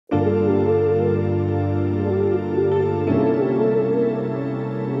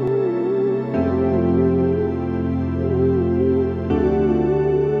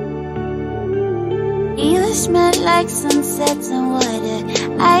like sunsets and water.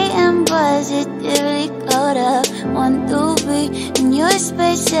 I am positively caught up. Want to be in your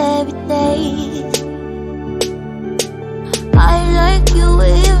space every day. I like you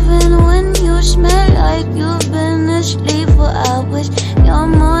even when you smell like you've been asleep for hours. Your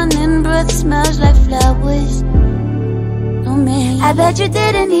morning breath smells like flowers. Oh man, I bet you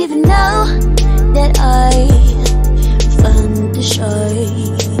didn't even know that I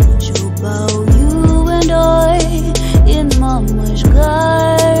fantasize about you and I in mama's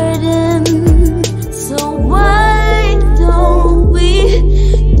garden. So why don't we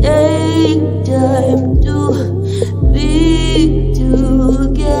take time to be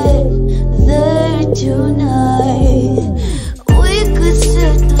together tonight? We could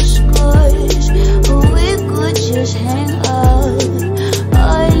set the scores, or we could just hang out.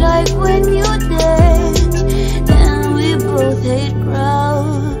 I like when you dance, and we both hate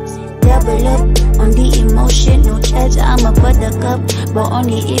crowds. Double up on the emotion, no charge, I'm a buttercup, but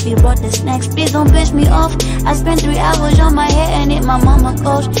only if you brought the snacks. Please don't piss me off. I spent 3 hours on my hair and it my mama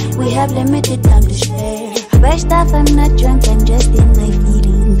calls. We have limited time to spare. First off, I'm not drunk, I'm just in my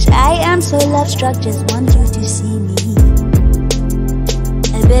feelings. I am so love-struck, just want you to see me.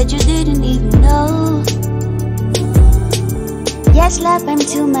 I bet you didn't even know. Yes, love, I'm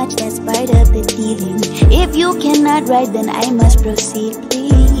too much, that's part of the dealing. If you cannot ride, then I must proceed,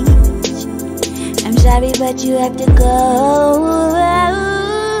 please. I'm sorry, but you have to go.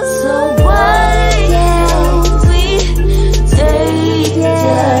 So why don't we take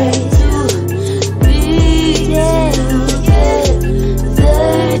time to be together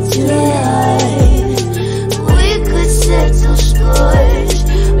tonight? We could settle scores,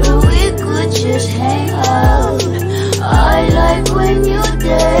 or we could just hang out. I like when you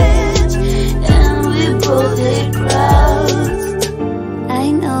dance, and we both hate crowds.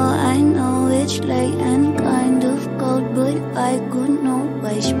 I know it's late and kind of cold, but I could not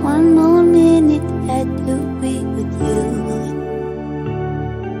waste one more minute. Had to be with you.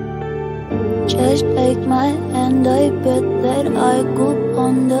 Just take my hand, I bet that I could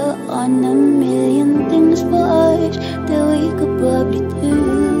ponder on a million things for us that we could probably do.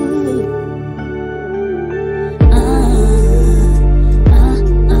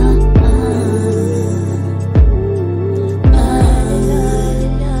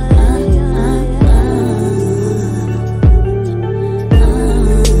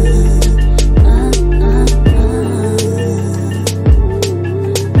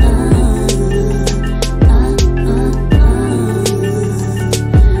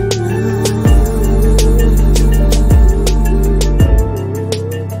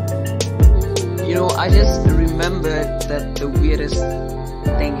 I just remembered that the weirdest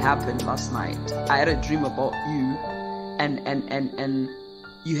thing happened last night. I had a dream about you, and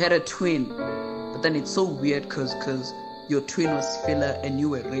you had a twin, but then it's so weird because your twin was Filah and you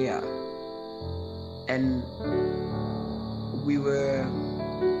were Rhea, and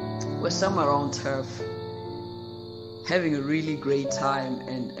we're somewhere around turf having a really great time,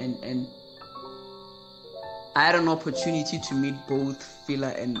 and I had an opportunity to meet both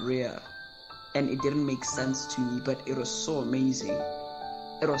Filah and Rhea. And it didn't make sense to me, but it was so amazing.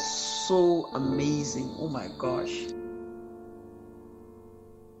 It was so amazing. Oh my gosh.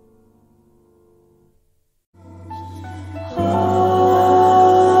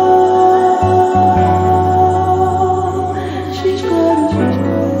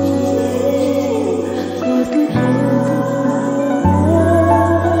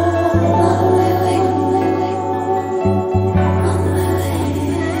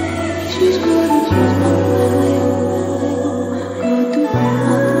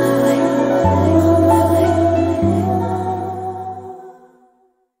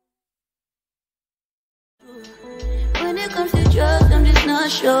 When it comes to drugs, I'm just not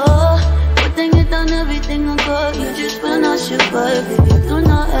sure. But then you done everything I got. You just will not survive if you do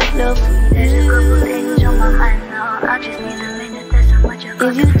not have love for you. There's a couple things on my mind now. I just need a minute, that's how much I got.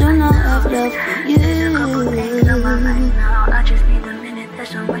 If you do not have love for you. There's a couple things on my mind now. I just need a minute,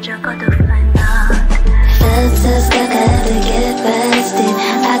 that's how much I got to find out. Felt so stuck, I had to get past it.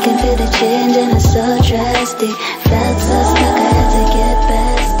 I can feel the change and it's so drastic.